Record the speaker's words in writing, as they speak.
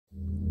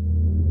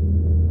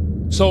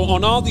So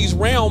on all these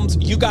realms,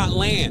 you got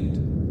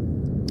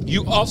land.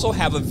 You also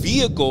have a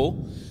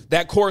vehicle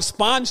that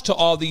corresponds to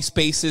all these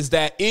spaces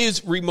that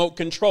is remote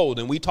controlled.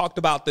 And we talked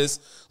about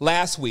this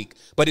last week,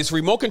 but it's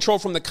remote control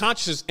from the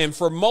consciousness. And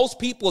for most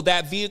people,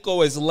 that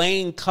vehicle is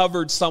laying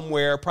covered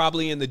somewhere,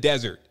 probably in the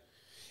desert.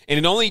 And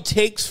it only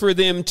takes for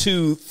them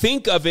to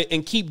think of it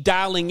and keep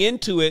dialing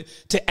into it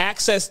to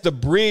access the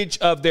bridge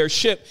of their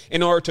ship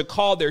in order to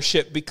call their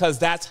ship, because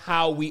that's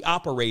how we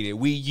operated.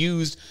 We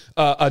used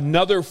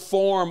another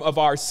form of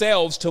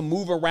ourselves to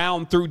move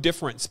around through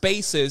different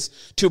spaces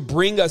to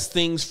bring us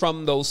things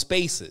from those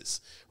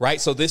spaces, right?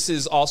 So this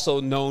is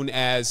also known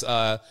as,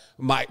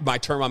 my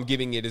term I'm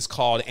giving it is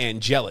called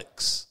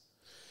angelics.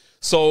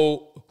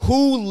 So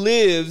who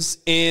lives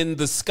in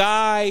the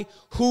sky,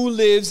 who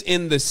lives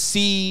in the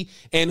sea,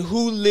 and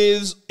who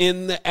lives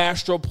in the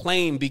astral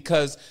plane?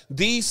 Because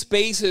these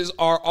spaces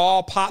are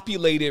all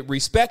populated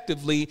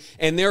respectively,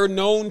 and they're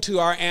known to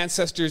our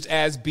ancestors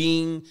as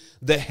being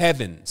the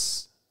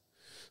heavens.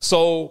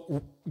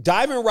 So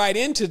diving right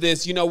into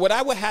this, what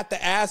I would have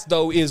to ask,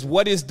 though, is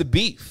what is the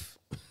beef?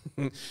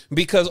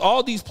 Because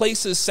all these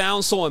places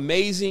sound so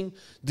amazing.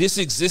 This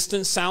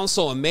existence sounds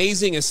so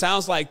amazing. It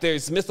sounds like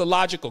there's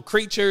mythological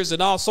creatures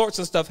and all sorts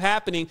of stuff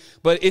happening.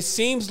 But it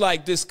seems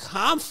like this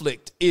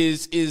conflict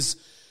is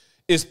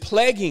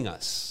plaguing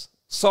us.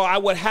 So I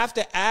would have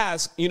to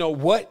ask,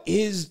 what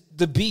is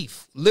the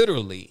beef,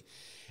 literally?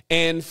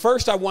 And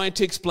first, I wanted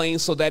to explain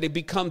so that it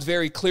becomes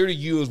very clear to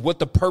you is what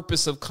the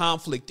purpose of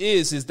conflict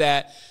is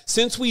that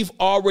since we've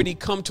already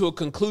come to a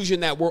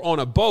conclusion that we're on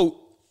a boat,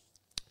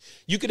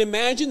 you can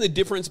imagine the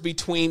difference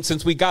between,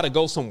 since we got to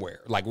go somewhere,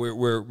 like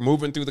we're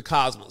moving through the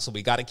cosmos, so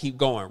we got to keep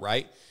going,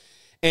 right?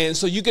 And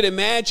so you could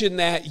imagine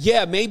that,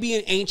 maybe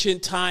in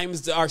ancient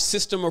times, our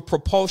system of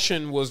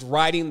propulsion was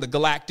riding the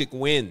galactic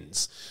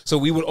winds. So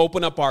we would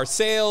open up our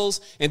sails,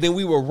 and then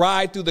we would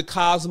ride through the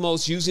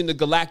cosmos using the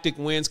galactic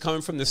winds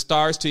coming from the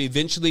stars to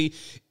eventually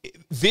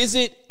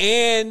visit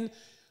and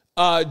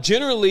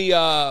generally,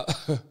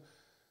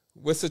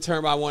 what's the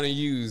term I want to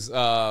use?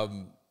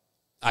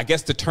 I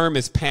guess the term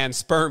is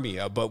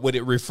panspermia, but what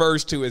it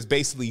refers to is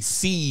basically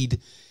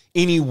seed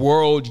any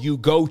world you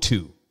go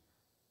to.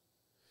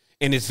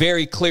 And it's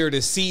very clear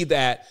to see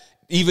that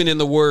even in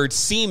the word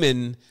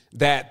semen,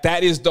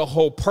 that is the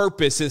whole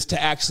purpose, is to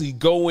actually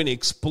go and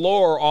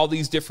explore all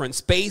these different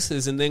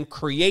spaces and then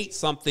create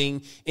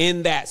something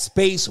in that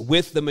space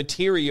with the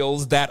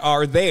materials that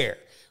are there.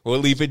 We'll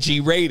leave it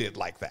G-rated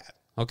like that.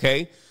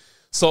 Okay.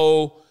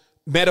 So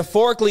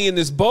metaphorically in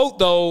this boat,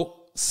 though,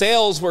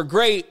 sails were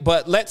great,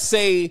 but let's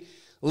say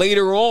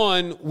later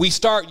on we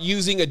start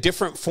using a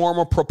different form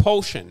of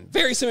propulsion,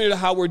 very similar to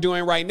how we're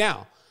doing right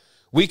now.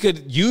 We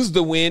could use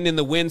the wind and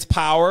the wind's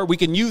power. We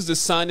can use the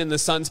sun and the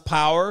sun's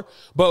power,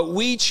 but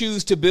we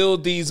choose to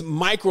build these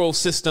micro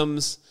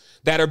systems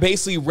that are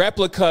basically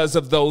replicas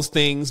of those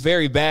things,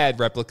 very bad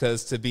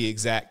replicas to be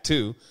exact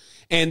too.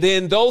 And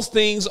then those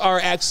things are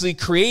actually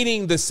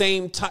creating the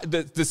same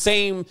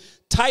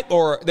type,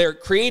 or they're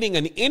creating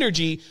an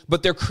energy,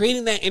 but they're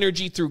creating that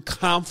energy through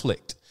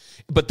conflict.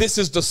 But this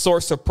is the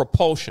source of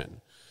propulsion.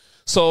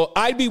 So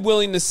I'd be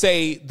willing to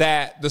say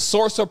that the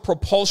source of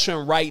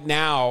propulsion right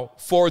now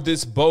for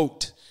this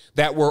boat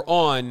that we're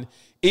on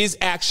is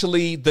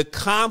actually the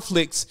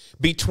conflicts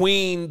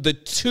between the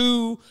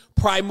two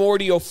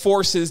primordial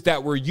forces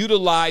that were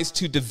utilized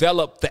to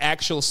develop the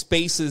actual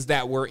spaces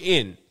that we're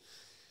in,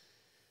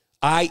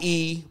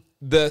 i.e.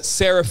 the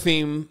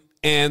seraphim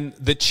and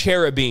the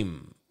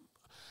cherubim,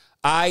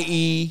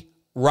 i.e.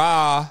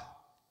 Ra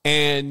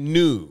and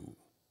Nu,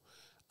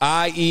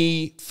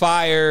 i.e.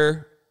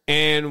 fire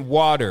and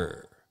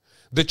water,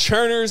 the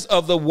churners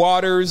of the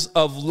waters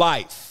of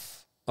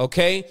life,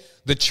 okay?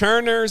 The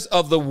churners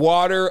of the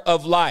water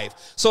of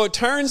life. So it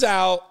turns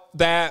out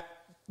that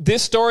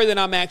this story that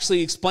I'm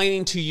actually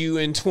explaining to you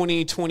in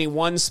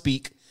 2021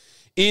 speak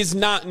is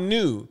not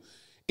new.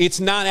 It's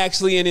not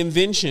actually an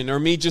invention or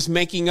me just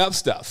making up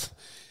stuff.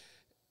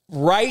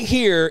 Right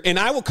here, and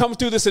I will come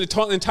through this in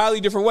an entirely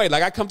different way.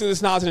 Like I come through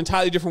this knowledge in an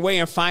entirely different way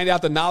and find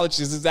out the knowledge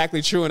is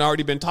exactly true and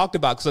already been talked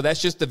about. So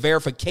that's just the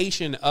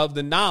verification of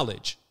the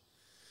knowledge.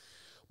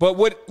 But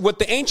what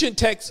the ancient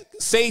texts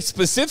say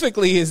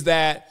specifically is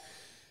that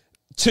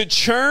to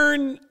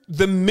churn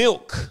the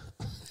milk,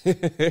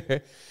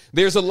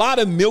 there's a lot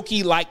of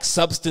milky-like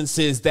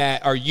substances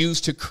that are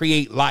used to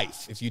create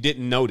life, if you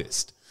didn't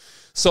notice.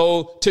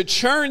 So to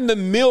churn the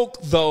milk,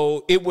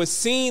 though, it was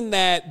seen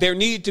that there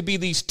needed to be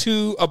these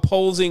two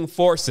opposing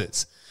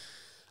forces,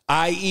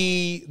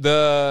 i.e.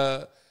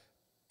 the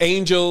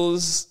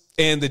angels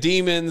and the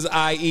demons,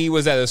 i.e.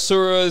 was that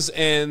Asuras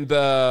and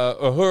the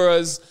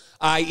Ahuras,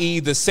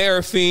 i.e. the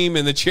seraphim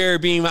and the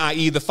cherubim,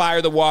 i.e. the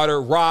fire, the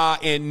water, Ra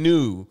and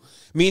Nu,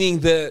 meaning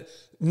the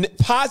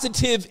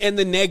positive and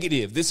the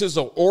negative. This is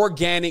an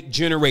organic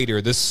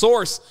generator, the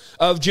source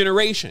of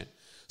generation.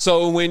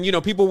 So when,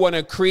 people want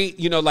to create,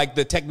 like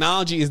the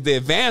technology is the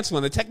advanced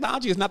one, the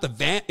technology is not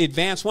the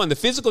advanced one. The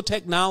physical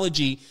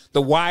technology,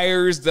 the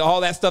wires,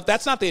 all that stuff,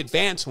 that's not the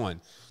advanced one.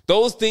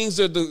 Those things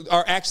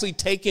are actually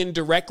taken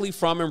directly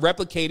from and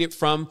replicated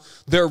from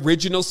the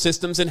original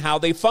systems and how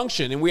they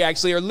function. And we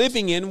actually are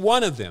living in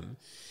one of them.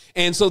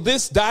 And so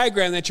this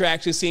diagram that you're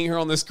actually seeing here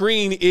on the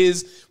screen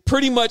is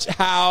pretty much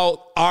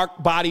how our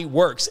body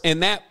works.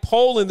 And that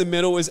pole in the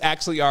middle is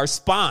actually our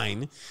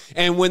spine.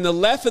 And when the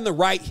left and the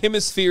right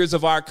hemispheres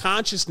of our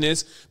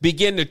consciousness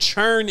begin to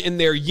churn in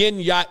their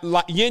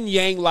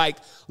yin-yang like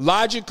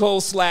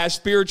logical /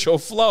 spiritual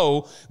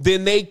flow,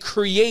 then they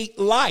create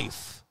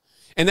life.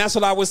 And that's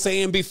what I was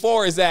saying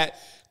before, is that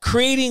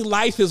creating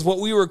life is what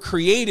we were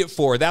created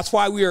for. That's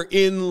why we are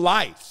in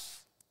life.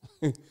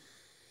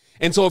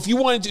 And so if you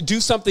wanted to do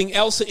something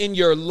else in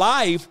your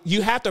life,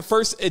 you have to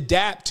first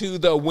adapt to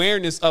the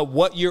awareness of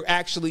what you're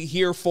actually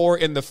here for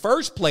in the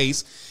first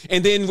place.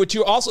 And then what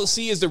you also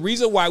see is the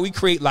reason why we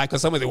create life.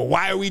 Because somebody, well,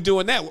 why are we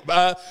doing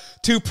that?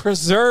 To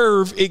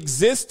preserve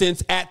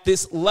existence at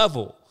this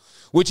level,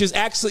 which is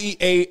actually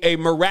a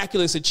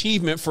miraculous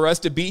achievement for us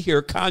to be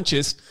here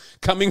conscious,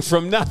 coming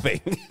from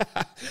nothing.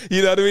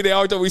 You know what I mean? They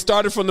always we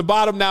started from the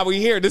bottom, now we're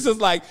here. This is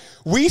like,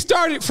 we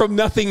started from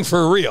nothing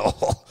for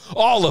real,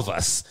 all of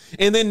us.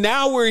 And then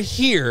now we're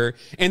here.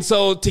 And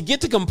so to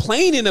get to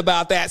complaining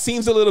about that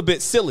seems a little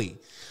bit silly.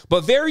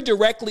 But very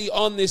directly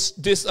on this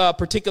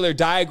particular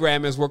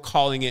diagram, as we're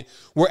calling it,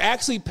 we're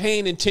actually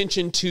paying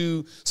attention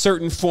to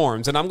certain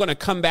forms. And I'm going to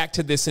come back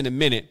to this in a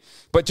minute.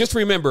 But just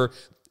remember,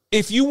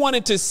 if you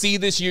wanted to see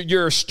this,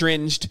 you're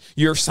estranged,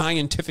 you're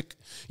scientific,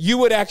 you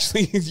would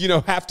actually,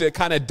 have to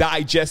kind of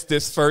digest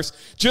this first,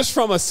 just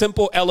from a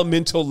simple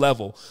elemental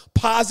level,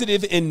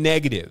 positive and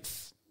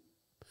negative.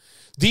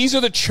 These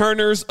are the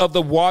churners of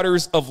the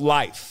waters of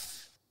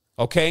life.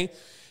 Okay.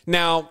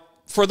 Now,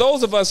 for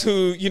those of us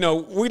who,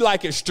 we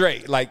like it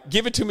straight, like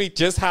give it to me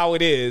just how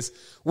it is.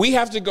 We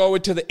have to go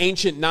into the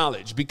ancient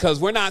knowledge, because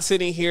we're not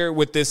sitting here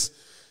with this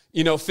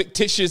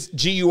fictitious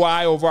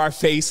GUI over our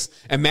face,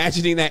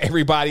 imagining that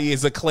everybody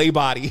is a clay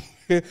body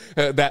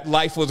that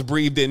life was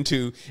breathed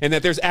into, and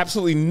that there's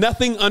absolutely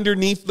nothing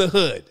underneath the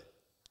hood.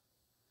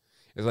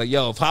 It's like,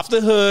 yo, pop the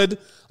hood.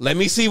 Let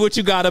me see what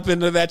you got up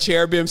into that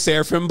cherubim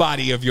seraphim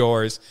body of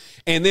yours.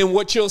 And then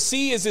what you'll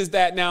see is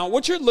that now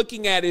what you're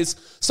looking at is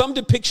some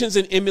depictions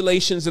and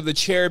emulations of the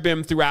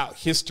cherubim throughout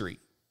history,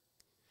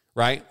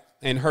 right?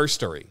 And her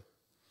story.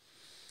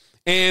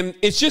 And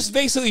it's just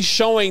basically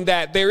showing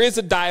that there is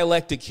a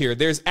dialectic here.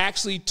 There's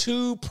actually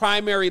two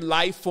primary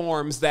life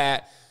forms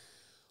that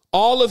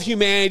all of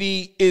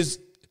humanity is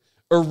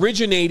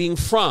originating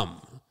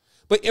from.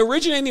 But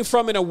originating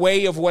from in a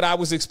way of what I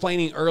was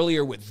explaining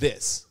earlier with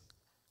this.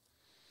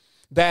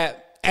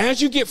 That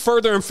as you get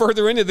further and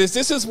further into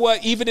this is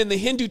what even in the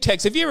Hindu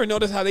text, have you ever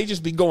noticed how they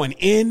just be going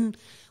in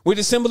with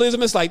the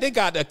symbolism? It's like they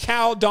got a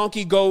cow,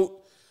 donkey,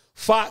 goat,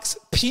 fox,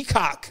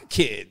 peacock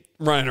kid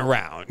running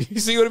around. You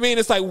see what I mean?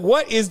 It's like,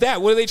 what is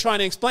that? What are they trying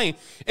to explain?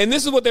 And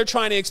this is what they're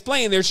trying to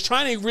explain. They're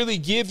trying to really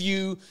give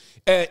you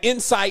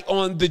insight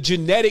on the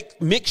genetic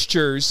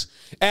mixtures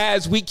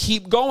as we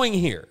keep going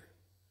here.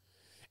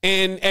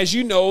 And as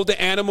you know, the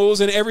animals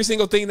and every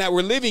single thing that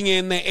we're living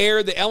in, the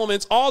air, the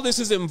elements, all this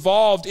is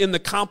involved in the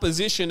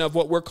composition of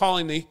what we're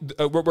calling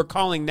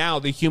now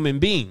the human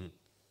being.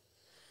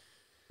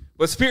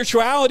 But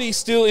spirituality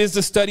still is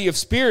the study of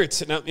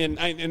spirits.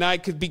 And I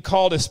could be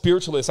called a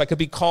spiritualist. I could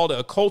be called an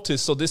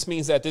occultist. So this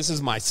means that this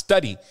is my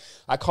study.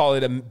 I call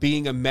it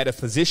being a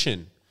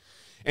metaphysician.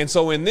 And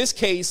so in this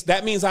case,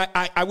 that means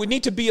I would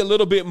need to be a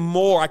little bit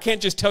more. I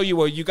can't just tell you,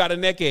 well, you got a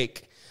neck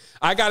ache.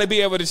 I got to be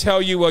able to tell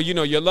you, well,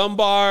 your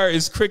lumbar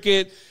is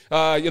crooked.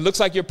 It looks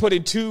like you're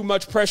putting too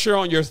much pressure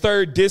on your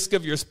third disc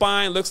of your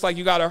spine. Looks like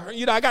I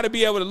got to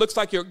be able to, looks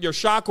like your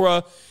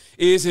chakra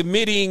is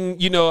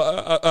emitting,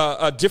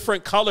 a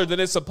different color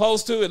than it's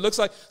supposed to. It looks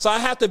like, so I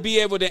have to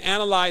be able to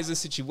analyze the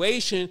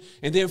situation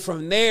and then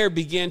from there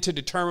begin to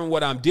determine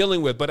what I'm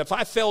dealing with. But if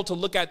I fail to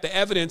look at the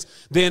evidence,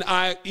 then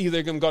I'm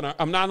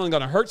not only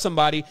going to hurt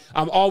somebody,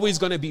 I'm always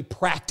going to be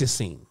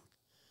practicing.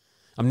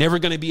 I'm never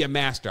going to be a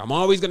master. I'm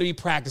always going to be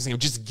practicing. I'm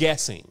just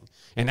guessing.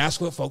 And that's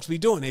what folks be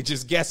doing. They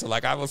just guessing.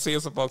 Like I was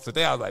seeing some folks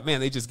today. I was like, man,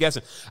 they just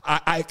guessing.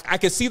 I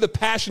can see the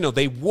passion though.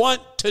 They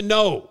want to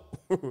know.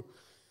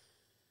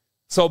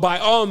 So by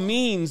all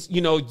means,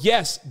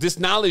 yes, this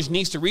knowledge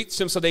needs to reach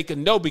them so they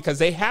can know, because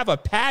they have a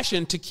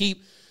passion to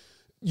keep,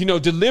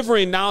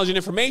 delivering knowledge and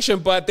information.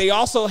 But they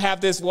also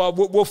have this, well,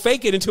 we'll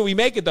fake it until we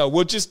make it though.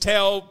 We'll just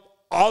tell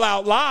all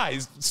out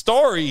lies,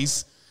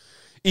 stories,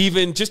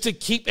 even just to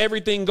keep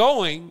everything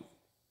going.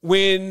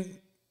 When,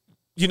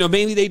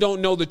 maybe they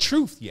don't know the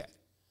truth yet.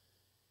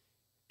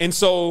 And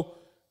so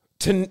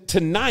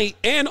tonight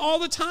and all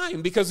the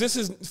time, because this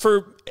is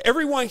for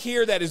everyone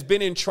here that has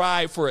been in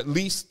tribe for at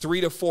least 3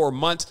 to 4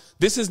 months,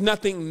 this is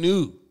nothing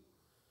new.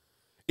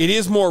 It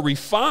is more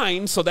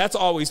refined, so that's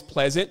always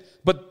pleasant.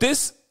 But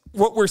this,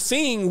 what we're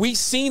seeing, we've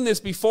seen this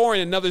before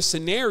in another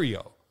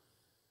scenario.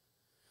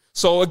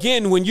 So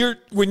again, when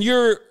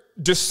you're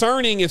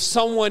discerning if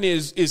someone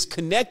is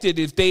connected,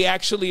 if they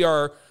actually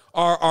are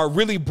are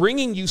really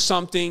bringing you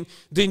something,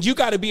 then you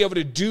got to be able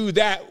to do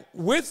that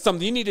with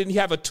something. You need to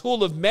have a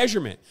tool of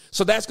measurement.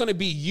 So that's going to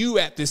be you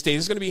at this stage.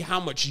 It's going to be how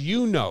much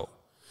you know.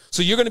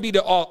 So you're going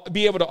to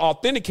be able to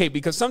authenticate,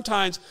 because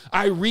sometimes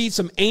I read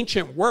some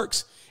ancient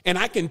works and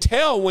I can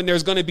tell when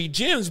there's going to be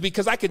gems,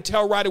 because I can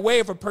tell right away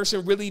if a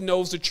person really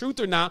knows the truth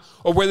or not,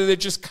 or whether they're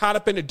just caught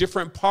up in a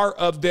different part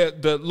of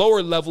the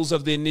lower levels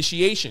of the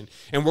initiation.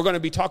 And we're going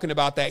to be talking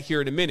about that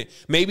here in a minute.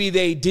 Maybe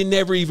they didn't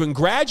ever even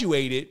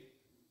graduated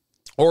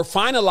or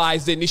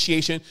finalized the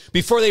initiation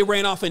before they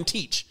ran off and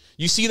teach.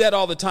 You see that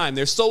all the time.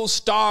 They're so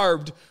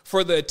starved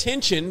for the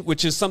attention,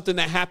 which is something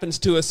that happens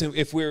to us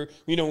if we're,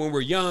 when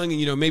we're young,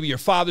 and, maybe your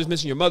father's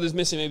missing, your mother's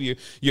missing, maybe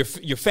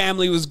your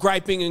family was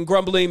griping and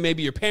grumbling,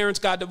 maybe your parents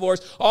got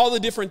divorced, all the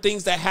different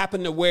things that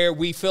happen to where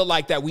we feel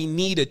like that we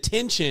need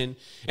attention.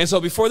 And so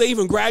before they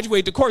even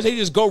graduate the course, they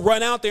just go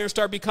run out there and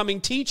start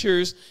becoming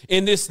teachers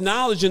in this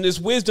knowledge and this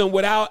wisdom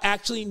without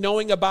actually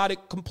knowing about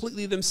it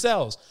completely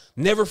themselves,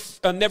 never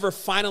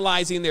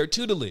finalizing their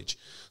tutelage.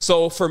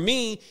 So for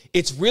me,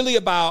 it's really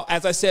about,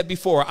 as I said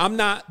before, I'm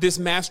not this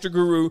master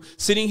guru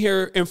sitting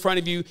here in front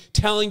of you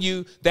telling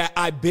you that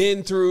I've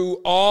been through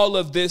all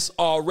of this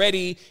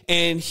already,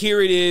 and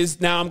here it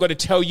is. Now I'm going to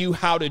tell you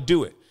how to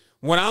do it.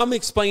 What I'm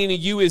explaining to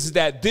you is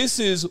that this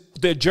is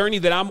the journey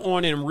that I'm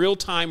on in real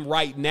time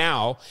right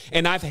now,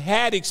 and I've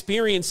had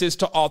experiences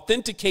to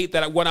authenticate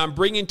that what I'm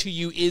bringing to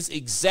you is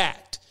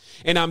exact.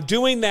 And I'm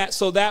doing that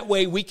so that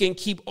way we can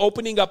keep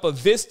opening up a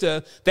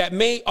vista that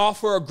may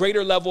offer a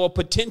greater level of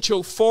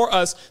potential for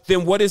us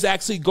than what is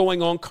actually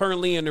going on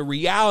currently in the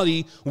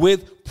reality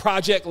with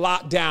Project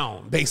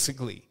Lockdown,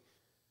 basically.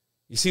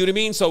 You see what I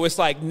mean? So it's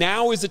like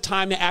now is the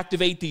time to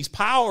activate these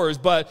powers.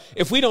 But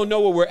if we don't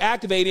know what we're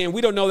activating, and we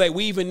don't know that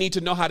we even need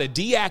to know how to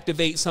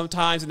deactivate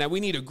sometimes, and that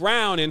we need a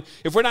ground, and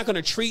if we're not going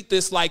to treat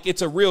this like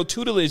it's a real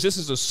tutelage, this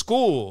is a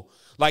school.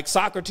 Like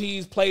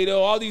Socrates, Plato,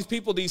 all these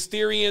people, these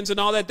Therians and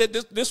all that.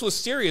 This was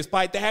serious.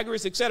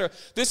 Pythagoras, etc.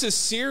 This is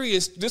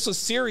serious. This was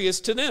serious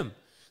to them.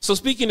 So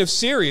speaking of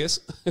serious,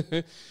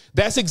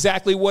 that's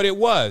exactly what it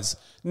was.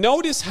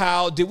 Notice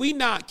how, did we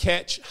not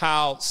catch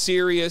how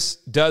Sirius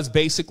does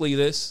basically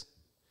this?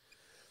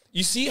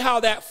 You see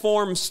how that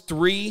forms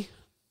three?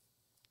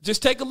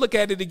 Just take a look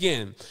at it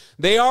again.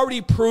 They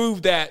already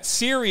proved that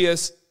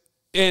Sirius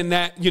and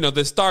that,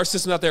 the star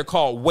system out there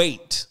called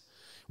weight.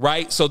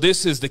 Right? So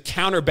this is the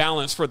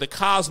counterbalance for the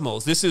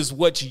cosmos. This is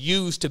what's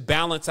used to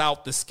balance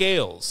out the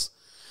scales.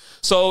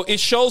 So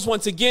it shows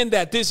once again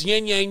that this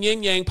yin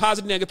yang,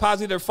 positive,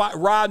 negative,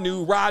 ra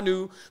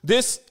nu,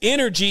 this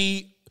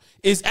energy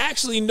is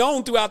actually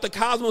known throughout the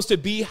cosmos to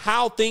be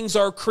how things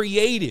are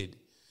created.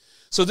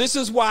 So this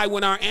is why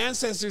when our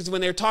ancestors, when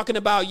they're talking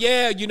about,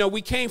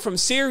 we came from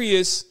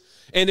Sirius,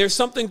 and there's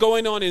something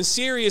going on in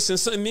Sirius, and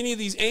so many of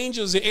these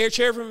angels, the air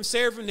cherubim,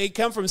 seraphim, they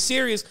come from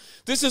Sirius.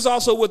 This is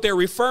also what they're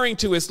referring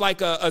to. It's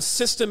like a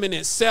system in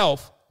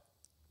itself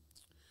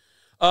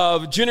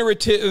of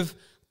generative.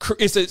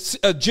 It's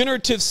a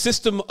generative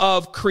system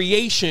of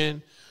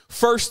creation,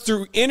 first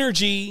through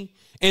energy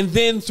and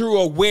then through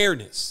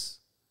awareness.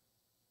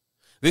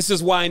 This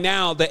is why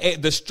now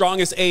the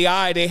strongest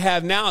AI they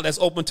have now that's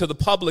open to the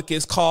public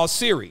is called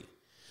Siri.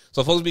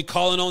 So folks be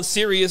calling on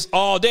Sirius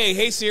all day.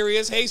 Hey,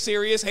 Sirius, hey,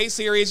 Sirius, hey,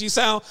 Sirius. You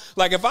sound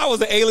like if I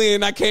was an alien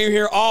and I came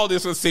here, all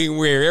this would seem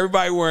weird.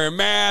 Everybody wearing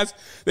masks.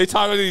 They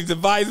talking to these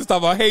devices,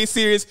 talking about, hey,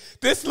 Sirius.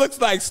 This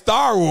looks like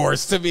Star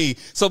Wars to me.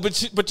 So,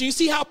 but you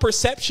see how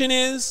perception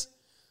is,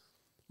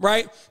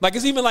 right? Like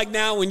it's even like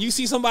now when you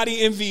see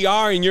somebody in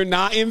VR and you're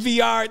not in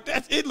VR,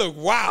 it look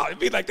wow. It'd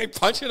be like they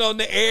punching on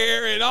the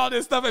air and all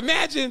this stuff.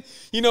 Imagine,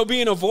 being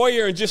a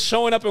voyeur and just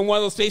showing up in one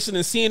of those stations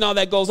and seeing all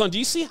that goes on. Do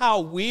you see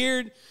how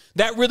weird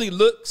that really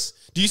looks?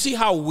 Do you see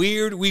how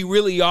weird we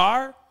really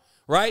are?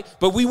 Right?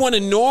 But we want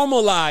to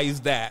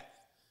normalize that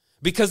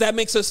because that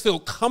makes us feel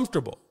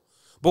comfortable.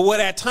 But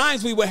what at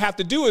times we would have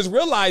to do is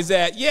realize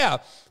that,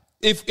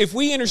 if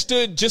we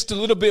understood just a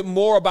little bit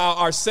more about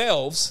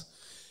ourselves,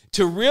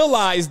 to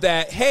realize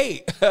that,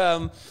 hey,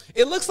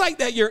 it looks like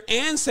that your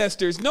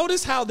ancestors,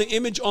 notice how the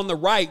image on the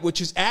right, which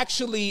is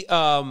actually,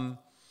 I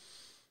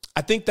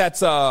think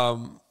that's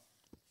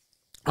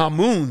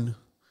Amun,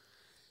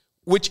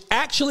 which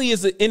actually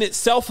is in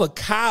itself a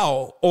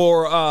cow,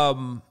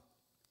 or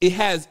it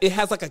has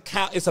like a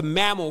cow. It's a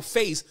mammal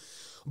face,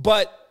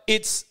 but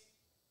it's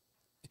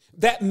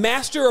that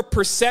master of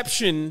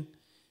perception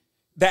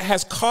that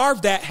has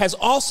carved that has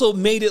also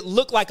made it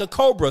look like a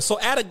cobra. So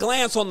at a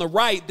glance on the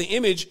right, the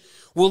image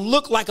will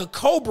look like a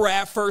cobra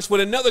at first with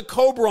another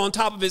cobra on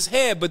top of his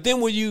head. But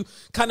then when you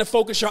kind of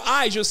focus your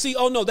eyes, you'll see,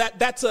 oh no,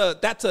 that's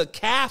a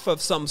calf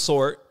of some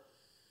sort.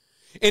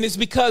 And it's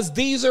because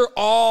these are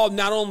all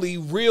not only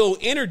real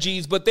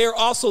energies, but they're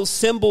also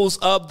symbols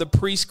of the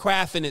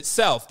priestcraft in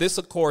itself. This,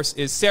 of course,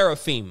 is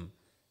seraphim.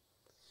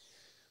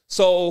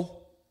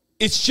 So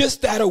it's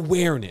just that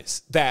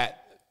awareness that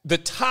the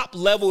top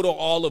level to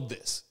all of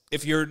this,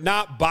 if you're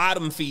not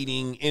bottom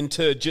feeding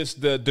into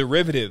just the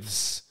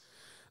derivatives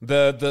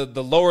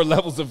the lower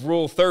levels of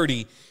Rule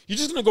 30. You're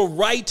just going to go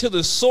right to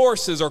the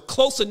sources or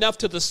close enough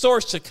to the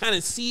source to kind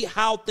of see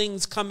how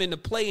things come into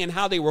play and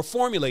how they were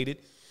formulated.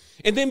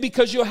 And then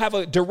because you'll have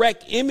a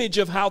direct image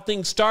of how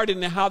things started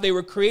and how they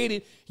were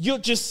created, you'll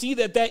just see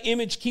that that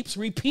image keeps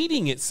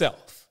repeating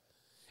itself.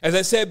 As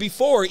I said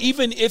before,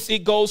 even if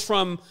it goes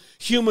from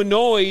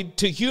humanoid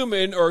to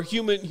human or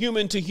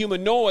human to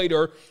humanoid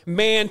or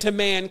man to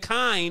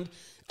mankind,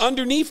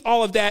 underneath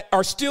all of that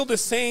are still the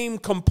same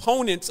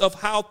components of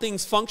how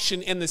things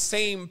function and the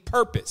same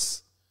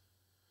purpose.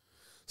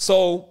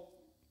 So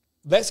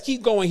let's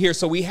keep going here.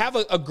 So we have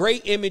a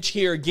great image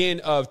here again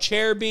of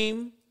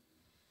cherubim,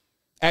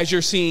 as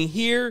you're seeing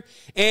here,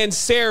 and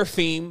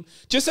seraphim,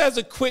 just as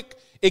a quick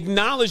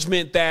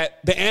acknowledgement that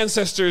the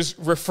ancestors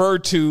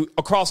referred to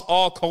across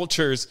all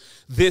cultures,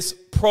 this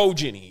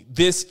progeny,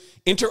 this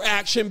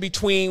interaction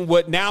between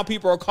what now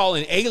people are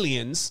calling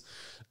aliens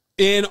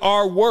in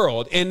our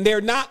world. And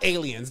they're not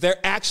aliens. They're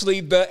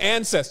actually the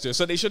ancestors.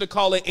 So they should have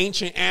called it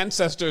ancient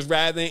ancestors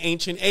rather than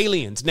ancient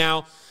aliens.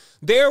 Now,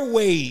 there are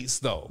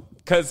ways, though,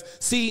 because,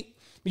 see,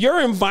 your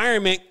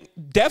environment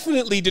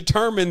definitely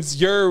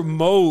determines your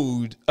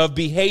mode of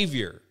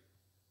behavior.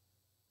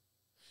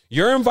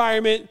 Your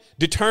environment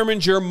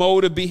determines your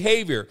mode of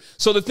behavior.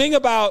 So the thing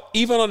about,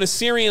 even on a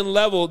Syrian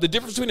level, the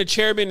difference between a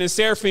cherubim and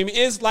seraphim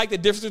is like the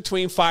difference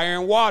between fire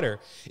and water.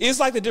 It's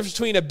like the difference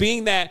between a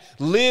being that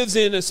lives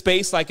in a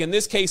space, like in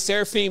this case,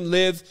 seraphim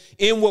live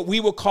in what we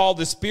would call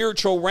the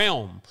spiritual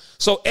realm.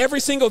 So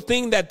every single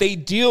thing that they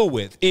deal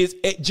with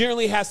it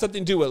generally has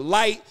something to do with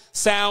light,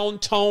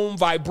 sound, tone,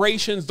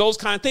 vibrations, those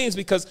kind of things,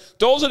 because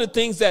those are the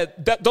things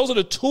those are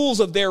the tools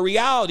of their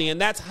reality.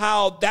 And that's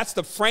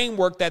the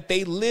framework that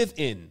they live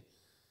in.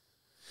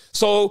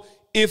 So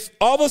if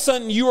all of a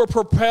sudden you are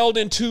propelled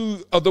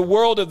into the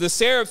world of the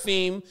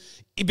seraphim,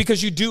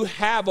 because you do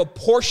have a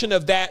portion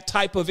of that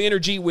type of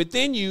energy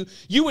within you,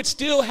 you would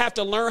still have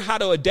to learn how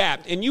to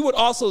adapt. And you would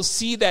also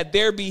see that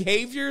their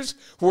behaviors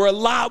were a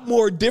lot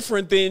more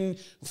different than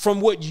from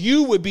what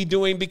you would be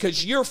doing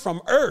because you're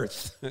from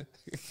Earth.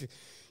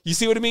 You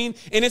see what I mean?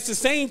 And it's the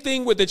same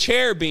thing with the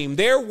cherubim.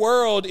 Their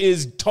world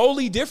is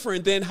totally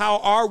different than how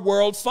our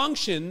world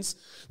functions.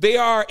 They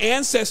are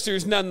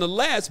ancestors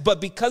nonetheless,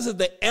 but because of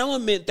the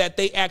element that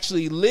they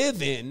actually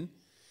live in,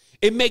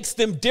 it makes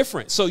them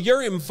different. So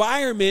your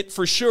environment,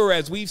 for sure,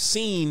 as we've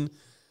seen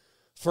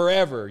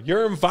forever,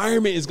 your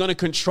environment is going to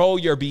control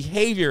your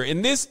behavior.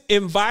 And this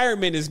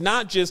environment is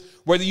not just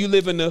whether you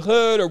live in the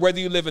hood or whether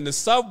you live in the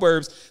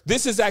suburbs.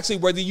 This is actually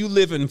whether you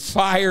live in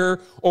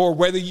fire or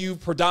whether you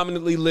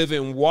predominantly live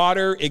in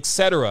water,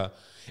 etc.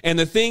 And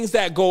the things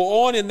that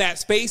go on in that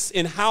space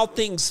and how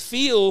things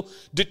feel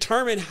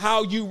determine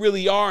how you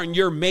really are in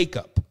your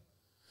makeup.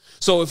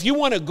 So if you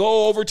want to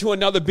go over to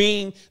another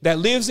being that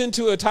lives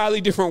into a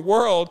entirely different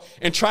world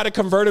and try to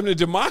convert them to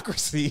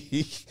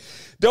democracy,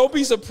 don't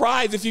be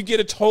surprised if you get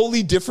a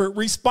totally different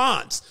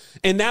response.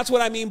 And that's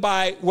what I mean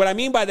by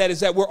that is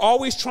that we're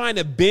always trying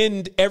to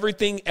bend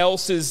everything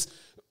else's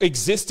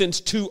existence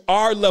to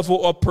our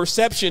level of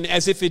perception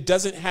as if it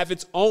doesn't have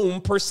its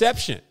own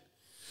perception.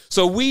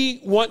 So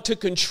we want to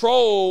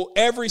control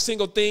every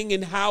single thing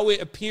and how it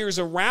appears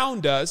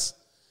around us,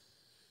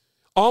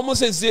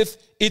 almost as if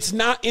it's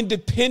not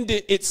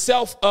independent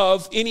itself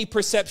of any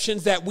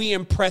perceptions that we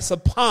impress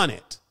upon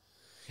it.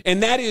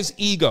 And that is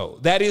ego.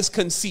 That is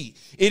conceit.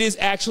 It is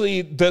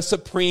actually the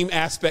supreme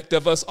aspect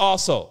of us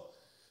also.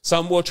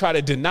 Some will try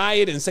to deny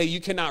it and say you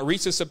cannot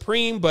reach the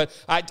supreme, but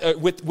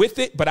with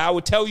it. But I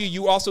would tell you,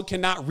 you also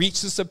cannot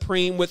reach the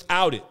supreme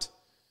without it.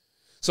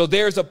 So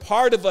there's a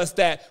part of us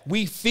that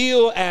we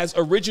feel as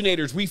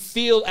originators, we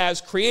feel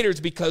as creators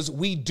because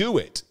we do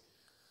it.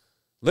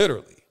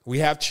 Literally, we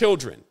have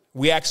children.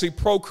 We actually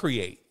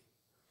procreate.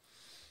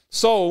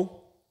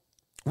 So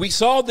we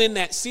saw then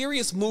that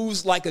Sirius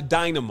moves like a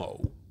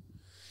dynamo.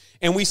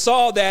 And we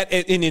saw that,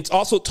 and it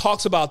also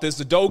talks about this,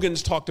 the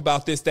Dogons talked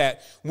about this,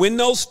 that when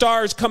those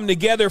stars come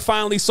together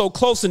finally so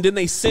close and then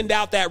they send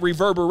out that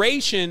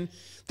reverberation,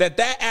 that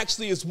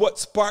actually is what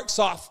sparks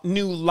off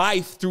new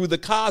life through the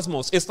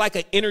cosmos. It's like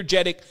an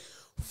energetic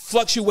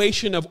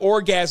fluctuation of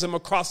orgasm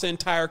across the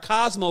entire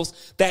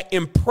cosmos that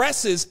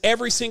impresses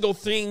every single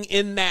thing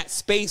in that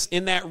space,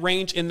 in that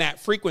range, in that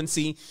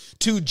frequency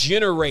to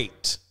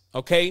generate.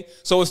 Okay,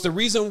 so it's the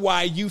reason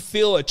why you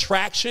feel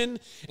attraction,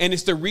 and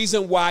it's the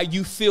reason why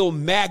you feel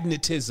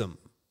magnetism.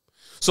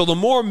 So the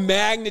more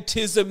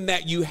magnetism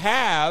that you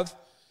have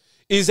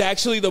is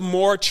actually the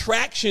more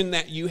attraction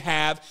that you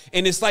have,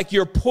 and it's like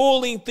you're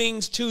pulling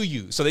things to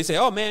you. So they say,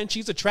 oh man,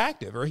 she's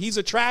attractive or he's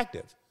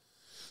attractive.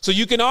 So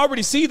you can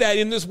already see that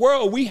in this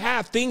world, we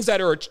have things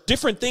that are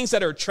different things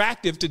that are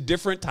attractive to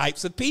different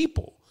types of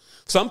people.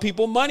 Some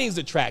people, money is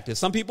attractive.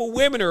 Some people,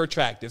 women are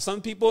attractive.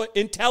 Some people,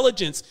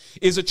 intelligence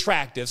is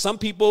attractive. Some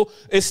people,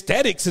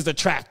 aesthetics is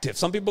attractive.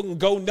 Some people can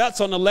go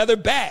nuts on a leather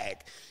bag.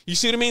 You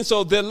see what I mean?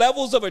 So the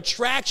levels of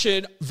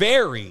attraction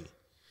vary.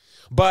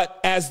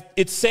 But as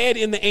it's said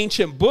in the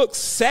ancient books,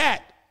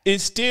 Sat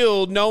is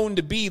still known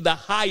to be the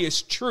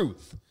highest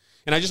truth.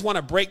 And I just want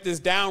to break this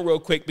down real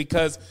quick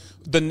because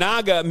the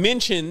Naga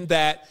mentioned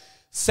that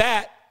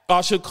Sat,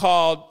 also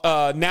called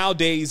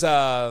nowadays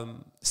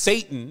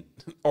Satan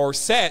or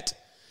Set,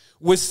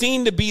 was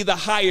seen to be the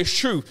highest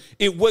truth.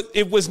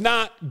 It was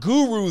not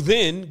guru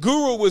then.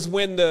 Guru was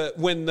when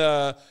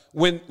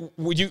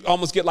you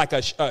almost get like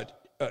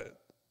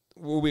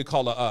what we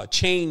call a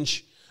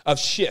change of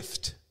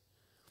shift.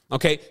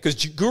 Okay,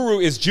 because guru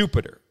is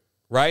Jupiter,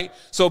 right?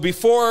 So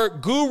before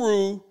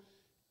guru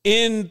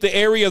in the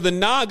area of the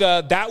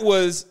Naga, that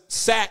was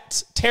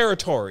Sat's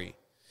territory.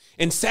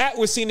 And Sat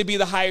was seen to be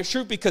the highest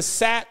truth because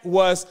Sat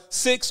was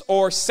 6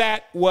 or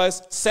Sat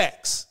was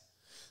sex.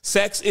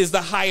 Sex is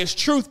the highest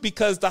truth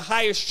because the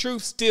highest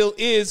truth still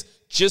is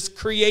just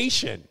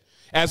creation.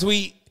 As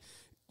we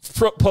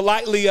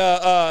politely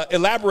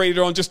elaborated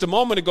on just a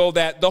moment ago,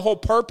 that the whole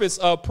purpose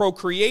of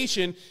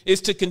procreation is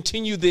to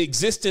continue the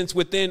existence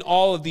within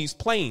all of these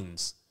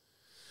planes.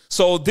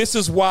 So this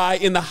is why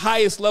in the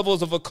highest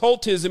levels of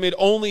occultism, it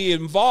only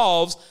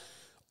involves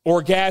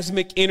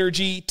orgasmic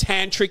energy,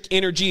 tantric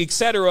energy,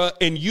 etc.,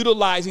 and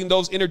utilizing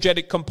those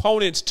energetic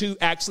components to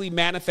actually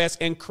manifest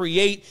and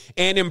create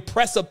and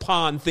impress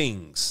upon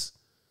things.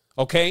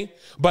 Okay?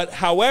 But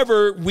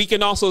however, we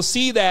can also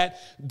see that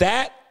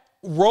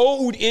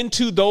road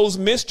into those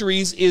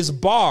mysteries is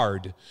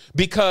barred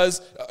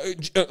because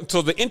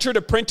so the entered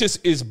apprentice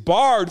is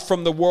barred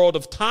from the world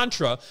of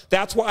Tantra.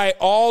 That's why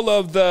all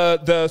of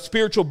the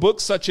spiritual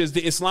books, such as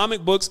the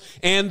Islamic books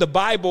and the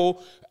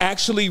Bible,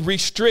 actually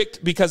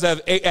restrict, because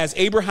of as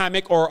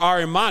Abrahamic or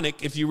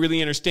Aramanic, if you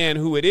really understand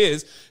who it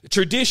is,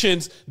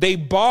 traditions, they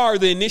bar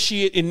the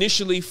initiate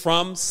initially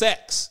from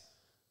sex.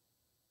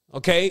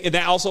 Okay, and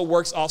that also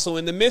works also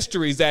in the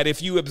mysteries, that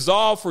if you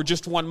absolve for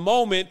just one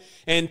moment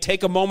and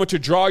take a moment to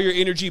draw your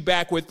energy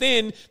back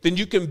within, then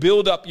you can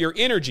build up your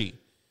energy.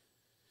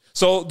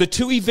 So the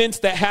two events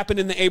that happen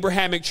in the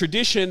Abrahamic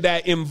tradition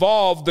that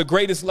involve the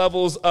greatest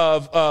levels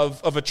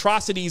of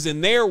atrocities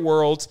in their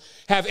worlds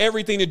have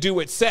everything to do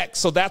with sex.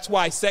 So that's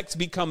why sex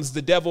becomes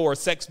the devil or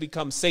sex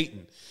becomes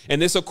Satan. And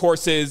this, of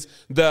course, is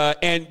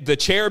the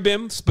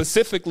cherubim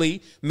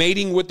specifically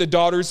mating with the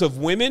daughters of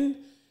women.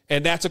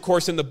 And that's, of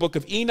course, in the book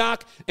of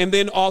Enoch. And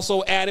then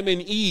also Adam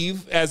and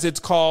Eve, as it's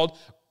called,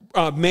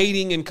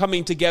 mating and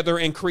coming together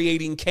and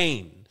creating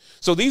Cain.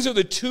 So these are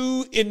the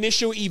two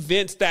initial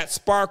events that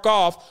spark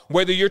off,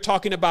 whether you're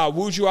talking about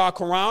Wuju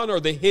al-Quran or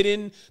the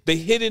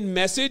hidden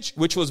message,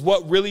 which was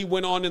what really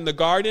went on in the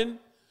garden,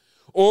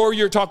 or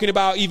you're talking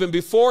about even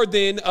before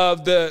then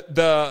of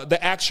the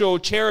actual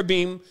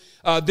cherubim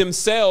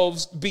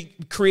themselves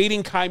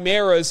creating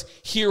chimeras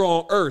here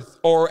on earth,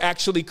 or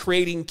actually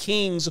creating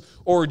kings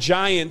or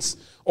giants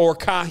or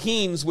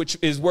kahins, which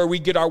is where we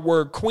get our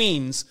word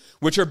queens,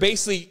 which are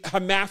basically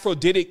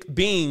hermaphroditic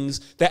beings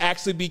that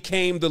actually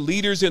became the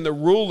leaders and the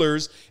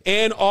rulers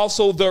and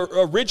also the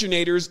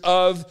originators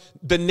of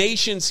the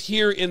nations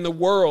here in the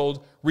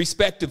world,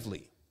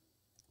 respectively.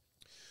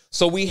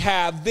 So we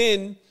have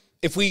then,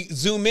 if we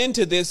zoom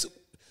into this,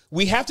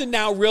 we have to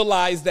now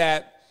realize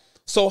that,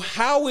 so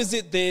how is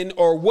it then,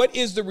 or what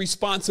is the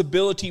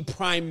responsibility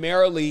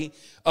primarily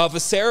of a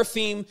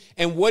seraphim,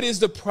 and what is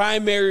the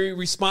primary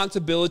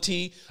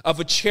responsibility of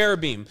a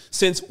cherubim?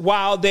 Since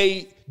while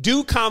they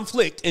do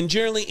conflict, and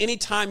generally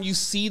anytime you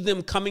see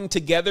them coming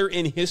together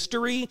in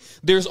history,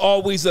 there's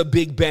always a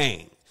big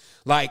bang.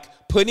 Like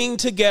putting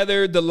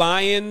together the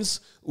lions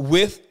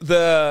with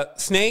the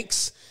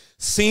snakes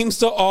seems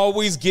to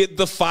always get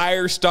the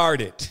fire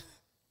started.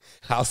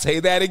 I'll say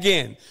that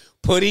again.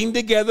 Putting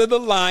together the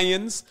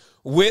lions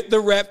with the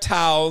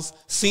reptiles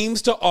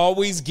seems to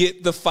always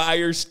get the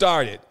fire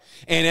started.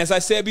 And as I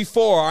said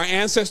before, our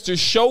ancestors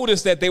showed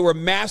us that they were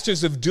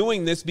masters of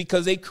doing this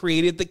because they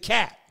created the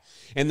cat.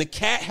 And the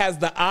cat has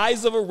the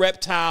eyes of a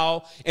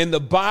reptile and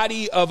the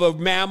body of a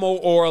mammal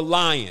or a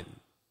lion.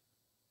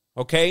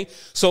 Okay?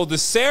 So the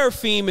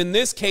seraphim in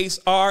this case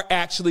are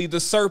actually the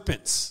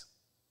serpents.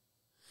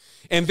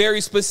 And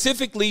very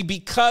specifically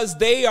because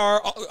they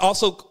are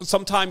also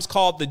sometimes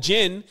called the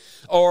jinn,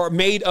 or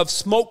made of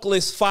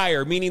smokeless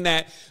fire, meaning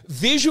that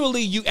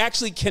visually you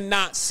actually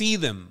cannot see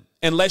them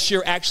unless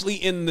you're actually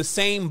in the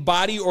same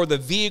body or the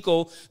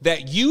vehicle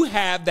that you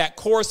have that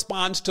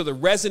corresponds to the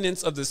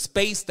resonance of the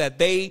space that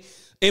they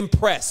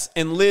impress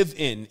and live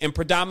in and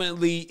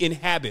predominantly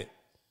inhabit.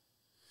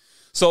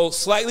 So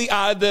slightly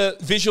out of the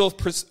visual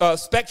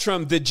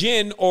spectrum, the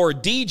jinn or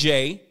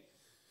DJ.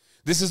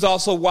 This is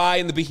also why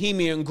in the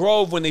Bohemian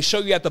Grove, when they show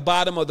you at the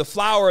bottom of the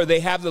flower, they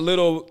have the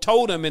little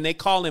totem and they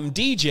call him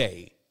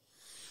DJ.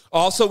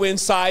 Also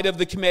inside of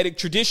the Kemetic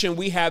tradition,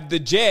 we have the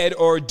Jed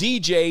or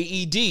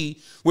DJ-ED,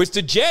 which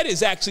the Jed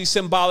is actually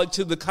symbolic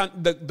to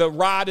the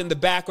rod in the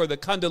back, or the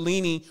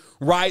Kundalini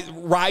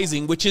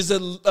rising, which is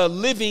a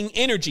living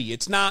energy.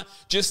 It's not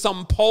just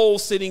some pole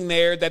sitting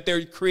there that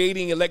they're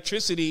creating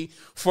electricity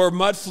for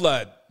mud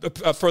flood,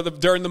 before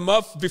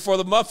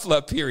the mud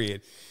flood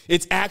period.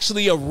 It's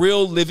actually a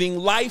real living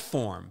life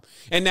form.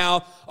 And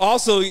now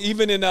also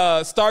even in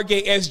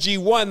Stargate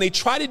SG-1, they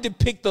try to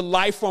depict the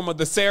life form of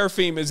the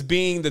seraphim as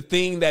being the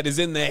thing that is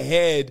in the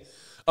head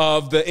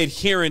of the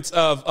adherents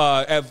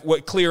of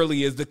what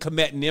clearly is the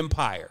Kemetan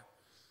Empire.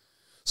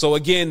 So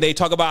again, they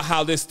talk about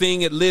how this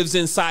thing, it lives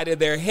inside of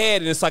their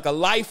head, and it's like a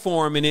life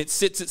form, and it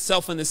sits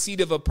itself in the seat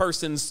of a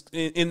person's,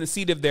 in the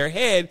seat of their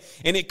head,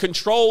 and it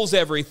controls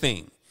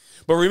everything.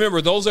 But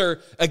remember, those are,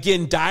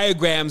 again,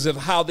 diagrams of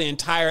how the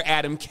entire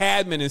Adam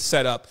Cadman is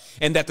set up,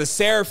 and that the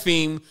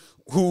seraphim,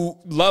 who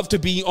love to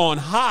be on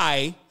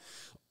high,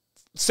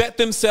 set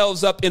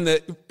themselves up in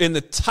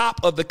the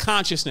top of the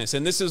consciousness.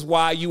 And this is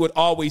why you would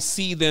always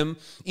see them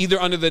either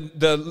under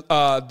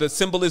the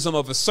symbolism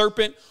of a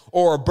serpent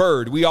or a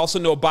bird. We also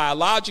know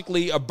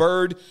biologically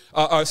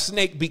a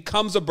snake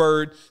becomes a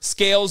bird,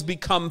 scales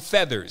become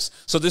feathers.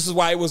 So this is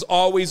why it was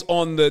always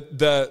on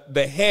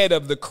the head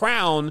of the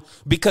crown,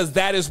 because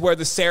that is where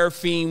the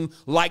seraphim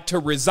like to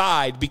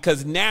reside,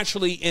 because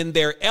naturally in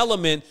their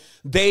element,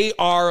 they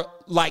are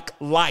like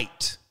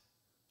light.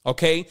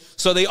 Okay,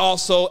 so they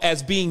also,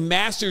 as being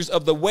masters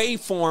of the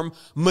waveform,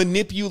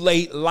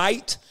 manipulate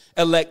light,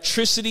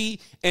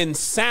 electricity, and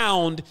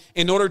sound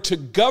in order to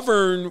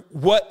govern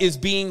what is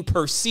being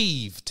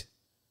perceived.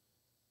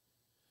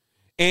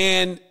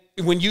 And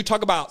when you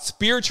talk about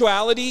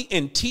spirituality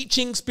and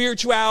teaching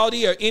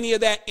spirituality or any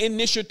of that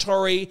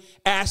initiatory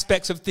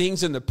aspects of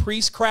things in the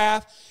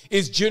priestcraft,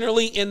 is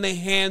generally in the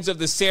hands of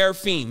the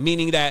seraphim,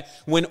 meaning that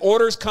when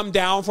orders come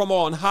down from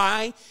on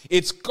high,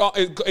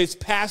 it's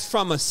passed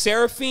from a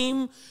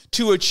seraphim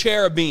to a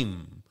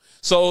cherubim.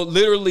 So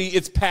literally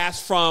it's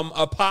passed from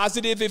a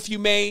positive, if you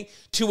may,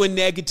 to a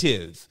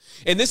negative.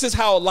 And this is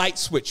how a light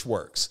switch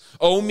works.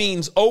 O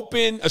means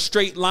open, a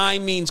straight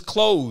line means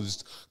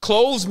closed.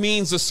 Closed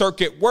means the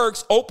circuit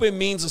works, open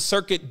means the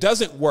circuit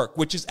doesn't work,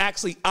 which is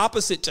actually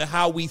opposite to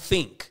how we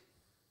think.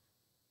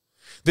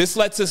 This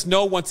lets us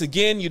know, once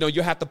again,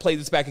 you'll have to play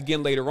this back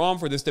again later on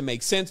for this to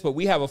make sense, but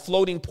we have a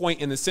floating point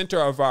in the center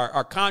of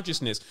our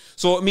consciousness.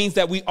 So it means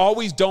that we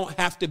always don't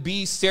have to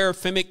be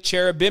seraphimic,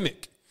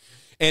 cherubic,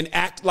 and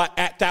act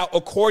out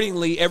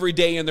accordingly every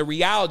day in the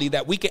reality,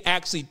 that we can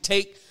actually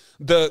take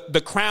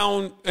the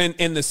crown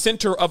and the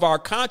center of our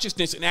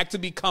consciousness and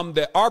actually become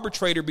the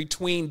arbitrator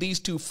between these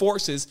two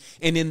forces.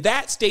 And in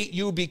that state,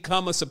 you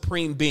become a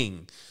supreme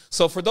being.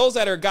 So for those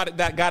that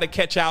got to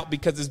catch out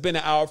because it's been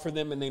an hour for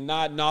them and they're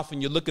nodding off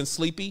and you're looking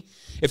sleepy,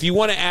 if you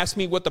want to ask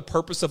me what the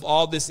purpose of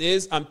all this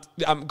is, I'm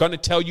going to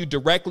tell you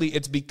directly.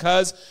 It's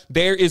because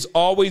there is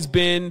always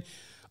been,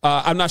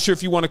 I'm not sure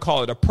if you want to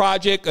call it a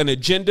project, an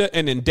agenda,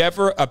 an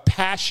endeavor, a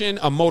passion,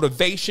 a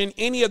motivation,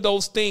 any of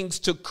those things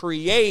to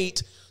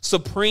create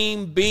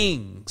supreme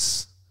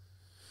beings.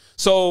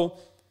 So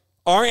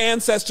our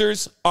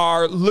ancestors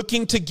are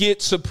looking to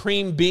get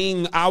supreme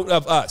being out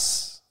of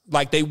us.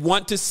 Like they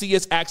want to see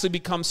us actually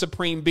become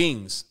supreme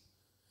beings.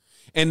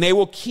 And they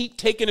will keep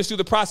taking us through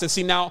the process.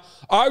 See, now,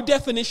 our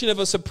definition of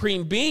a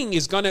supreme being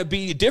is going to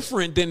be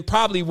different than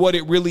probably what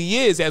it really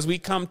is as we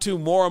come to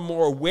more and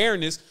more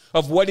awareness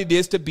of what it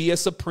is to be a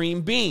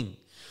supreme being.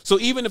 So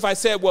even if I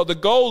said, well, the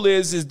goal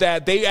is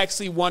that they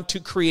actually want to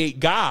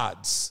create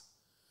gods,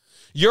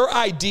 your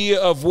idea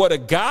of what a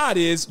god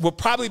is will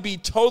probably be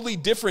totally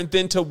different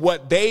than to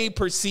what they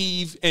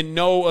perceive and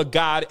know a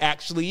god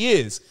actually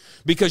is.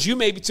 Because you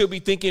may still be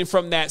thinking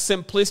from that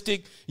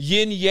simplistic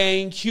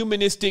yin-yang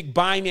humanistic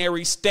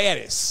binary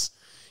status.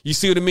 You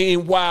see what I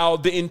mean? While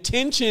the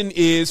intention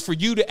is for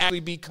you to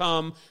actually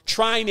become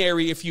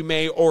trinary, if you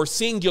may, or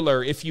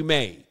singular, if you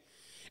may.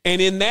 And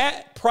in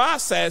that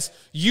process,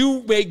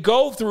 you may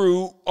go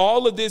through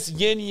all of this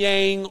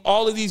yin-yang,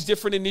 all of these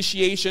different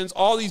initiations,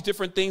 all these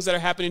different things that are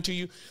happening to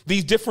you,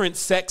 these different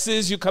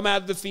sexes. You come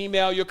out as the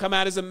female, you'll come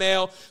out as a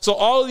male. So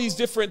all of these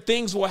different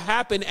things will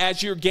happen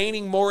as you're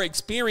gaining more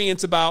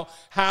experience about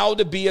how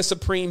to be a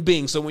supreme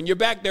being. So when you're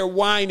back there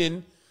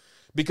whining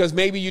because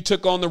maybe you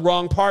took on the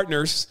wrong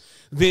partners,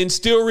 then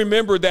still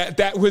remember that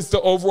that was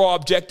the overall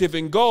objective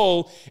and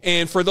goal.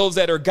 And for those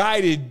that are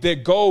guided, the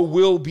goal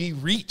will be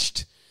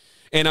reached.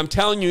 And I'm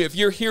telling you, if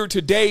you're here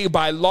today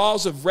by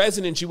laws of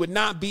resonance, you would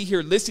not be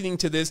here listening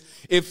to this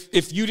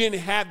if you didn't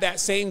have that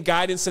same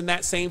guidance and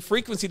that same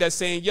frequency that's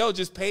saying, yo,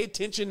 just pay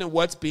attention to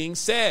what's being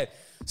said.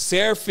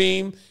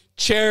 Seraphim,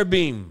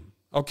 cherubim.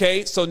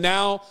 Okay, so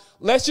now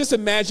let's just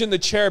imagine the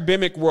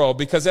cherubic world,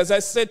 because as I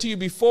said to you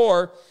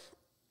before,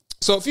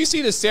 so if you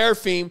see the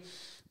seraphim,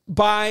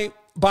 by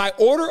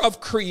order of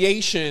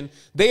creation,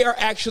 they are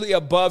actually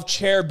above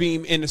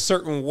cherubim in a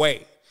certain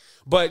way.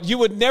 But you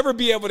would never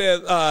be able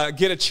to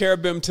get a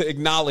cherubim to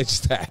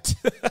acknowledge that.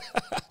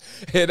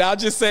 And I'll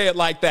just say it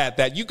like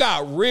that you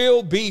got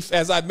real beef,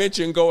 as I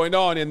mentioned, going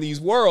on in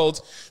these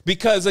worlds,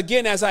 because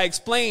again, as I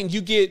explained,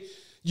 you get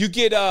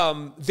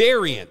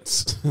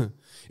variants.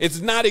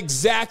 It's not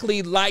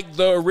exactly like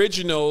the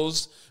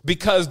originals,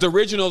 because the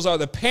originals are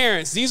the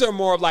parents. These are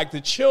more of like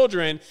the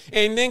children,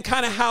 and then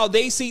kind of how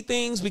they see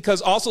things,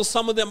 because also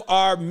some of them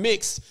are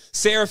mixed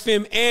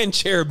seraphim and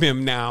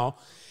cherubim now.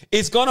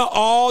 It's going to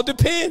all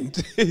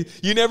depend.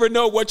 You never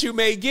know what you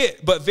may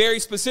get. But very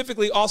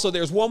specifically, also,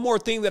 there's one more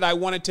thing that I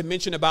wanted to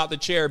mention about the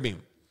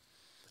cherubim,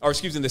 or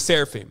excuse me, the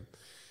seraphim.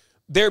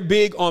 They're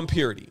big on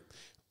purity.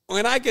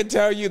 when I can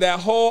tell you that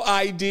whole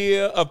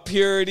idea of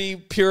purity,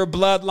 pure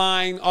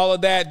bloodline, all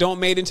of that, don't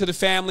mate into the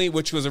family,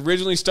 which was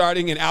originally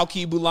starting in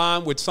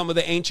Alkebulan with some of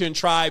the ancient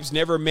tribes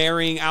never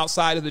marrying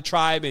outside of the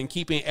tribe and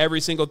keeping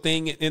every single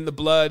thing in the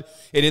blood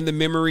and in the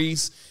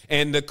memories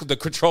and the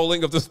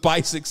controlling of the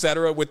spice,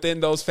 etc., within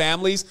those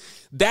families.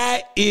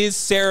 That is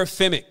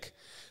seraphic.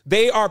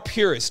 They are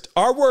purist.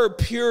 Our word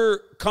pure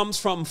comes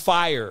from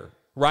fire,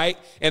 right?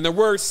 And the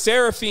word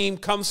seraphim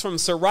comes from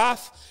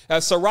seraph.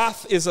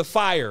 Seraph is a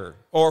fire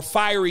or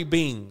fiery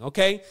being,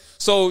 okay?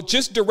 So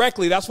just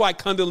directly, that's why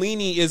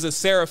Kundalini is a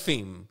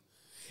seraphim.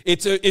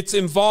 It's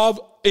involved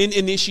in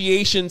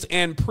initiations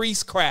and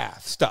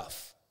priestcraft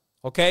stuff,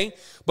 okay?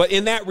 But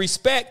in that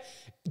respect,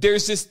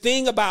 there's this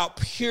thing about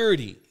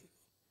purity.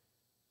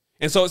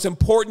 And so it's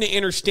important to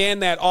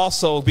understand that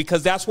also,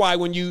 because that's why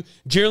when you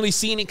generally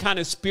see any kind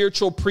of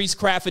spiritual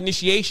priestcraft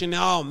initiation,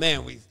 oh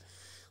man,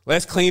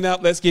 let's clean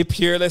up, let's get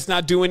pure, let's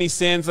not do any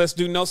sins, let's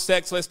do no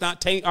sex, let's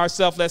not taint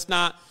ourselves, let's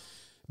not,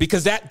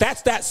 because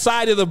that's that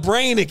side of the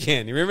brain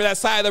again. You remember that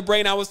side of the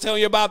brain I was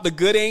telling you about, the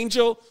good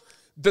angel?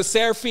 The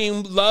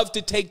seraphim love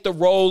to take the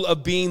role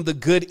of being the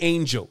good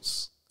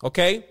angels,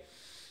 okay?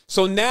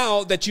 So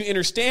now that you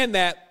understand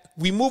that,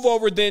 we move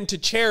over then to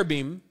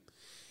cherubim.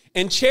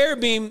 And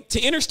cherubim,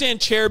 to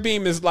understand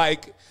cherubim is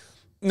like,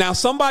 now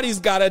somebody's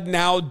got to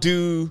now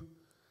do,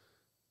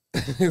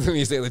 let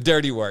me say the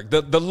dirty work,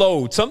 the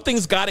load.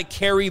 Something's got to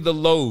carry the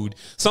load.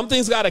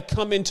 Something's got to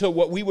come into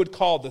what we would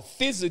call the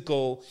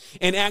physical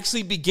and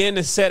actually begin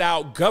to set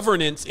out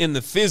governance in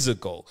the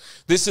physical.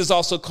 This is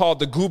also called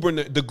the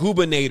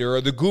gubernator or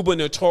the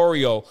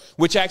gubernatorial,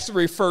 which actually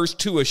refers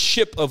to a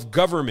ship of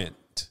government.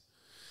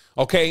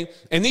 Okay,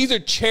 and these are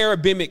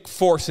cherubic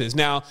forces.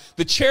 Now,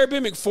 the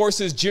cherubic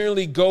forces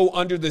generally go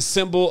under the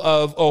symbol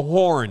of a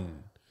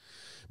horn,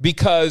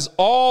 because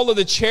all of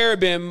the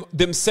cherubim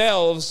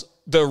themselves,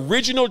 the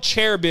original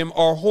cherubim,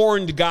 are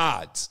horned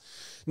gods.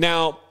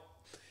 Now,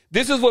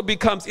 this is what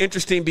becomes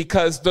interesting,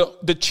 because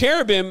the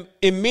cherubim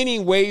in many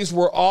ways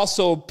were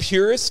also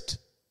purist.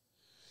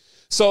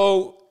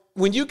 So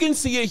when you can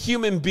see a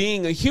human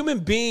being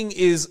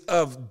is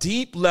of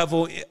deep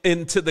level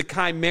into the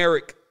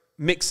chimeric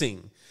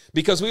mixing.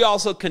 Because we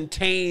also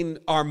contain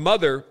our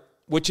mother,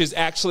 which is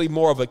actually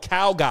more of a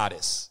cow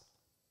goddess,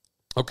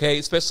 okay?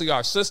 Especially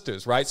our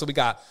sisters, right? So we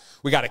got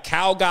a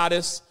cow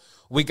goddess,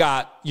 we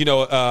got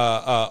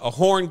a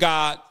horn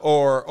god,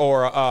 or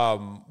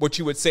what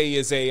you would say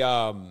is a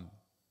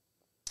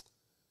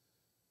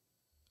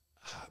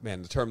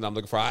the term that I'm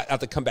looking for. I have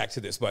to come back to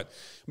this, but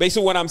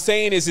basically what I'm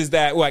saying is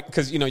that, like,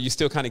 because you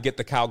still kind of get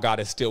the cow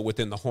goddess still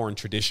within the horn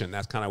tradition.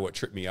 That's kind of what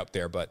tripped me up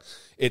there, but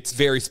it's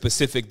very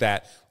specific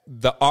that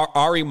the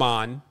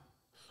Ahriman,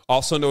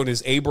 also known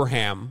as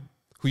Abraham,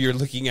 who you're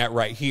looking at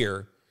right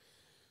here,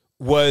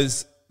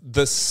 was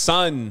the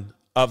son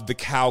of the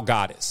cow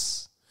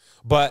goddess.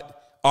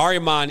 But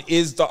Ahriman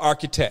is the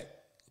architect,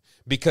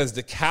 because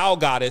the cow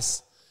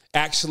goddess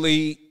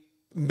actually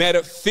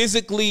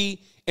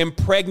metaphysically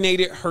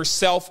impregnated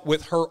herself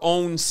with her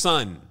own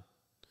son.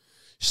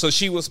 So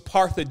she was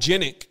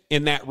parthogenic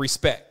in that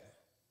respect.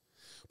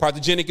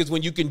 Parthogenic is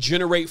when you can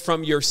generate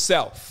from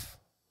yourself.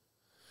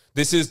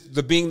 This is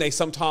the being they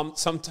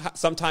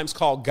sometimes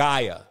call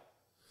Gaia.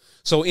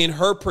 So in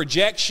her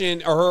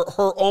projection or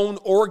her own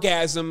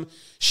orgasm,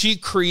 she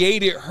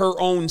created her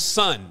own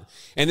son.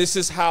 And this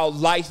is how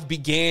life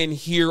began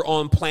here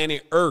on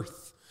planet Earth.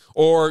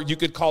 Or you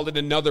could call it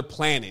another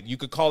planet. You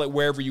could call it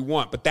wherever you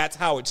want. But that's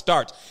how it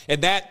starts.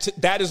 And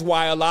that is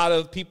why a lot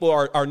of people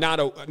are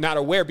not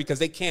aware, because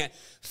they can't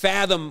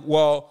fathom,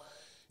 well,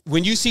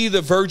 when you see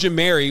the Virgin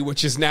Mary,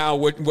 which is now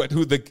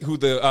who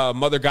the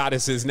mother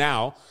goddess is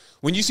now,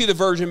 when you see the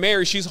Virgin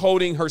Mary, she's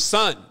holding her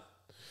son.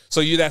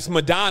 So that's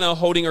Madonna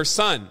holding her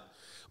son.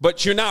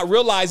 But you're not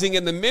realizing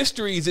in the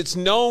mysteries, it's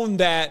known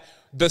that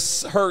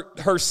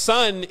her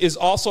son is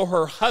also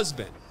her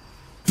husband.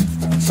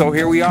 So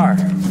here we are.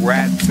 We're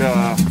at the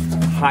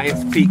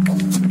highest peak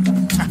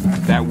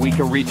that we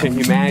can reach in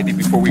humanity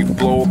before we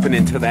blow open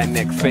into that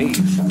next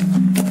phase.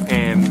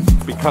 And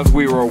because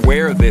we were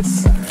aware of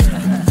this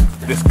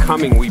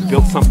coming, we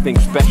built something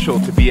special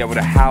to be able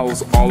to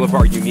house all of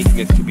our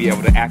uniqueness, to be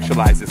able to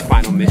actualize this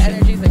final mission. The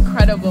energy is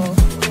incredible.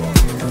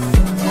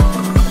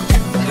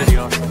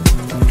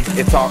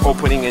 It's our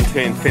opening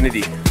into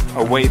infinity,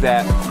 a way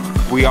that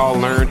we all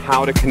learn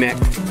how to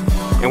connect,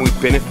 and we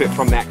benefit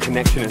from that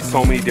connection in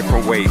so many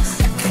different ways.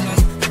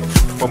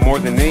 But more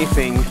than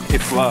anything,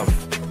 it's love.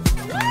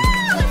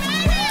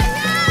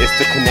 It's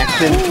the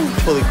connection,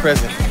 fully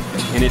present,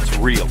 and it's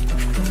real.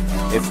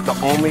 It's the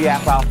only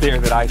app out there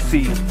that I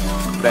see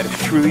that is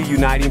truly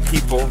uniting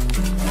people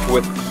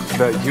with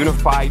the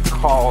unified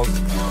cause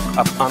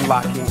of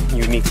unlocking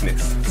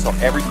uniqueness. So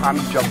every time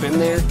you jump in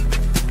there,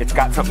 it's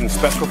got something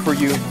special for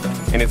you,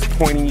 and it's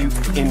pointing you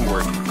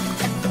inward.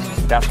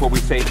 That's what we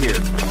say here.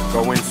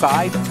 Go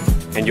inside,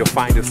 and you'll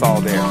find us all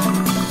there.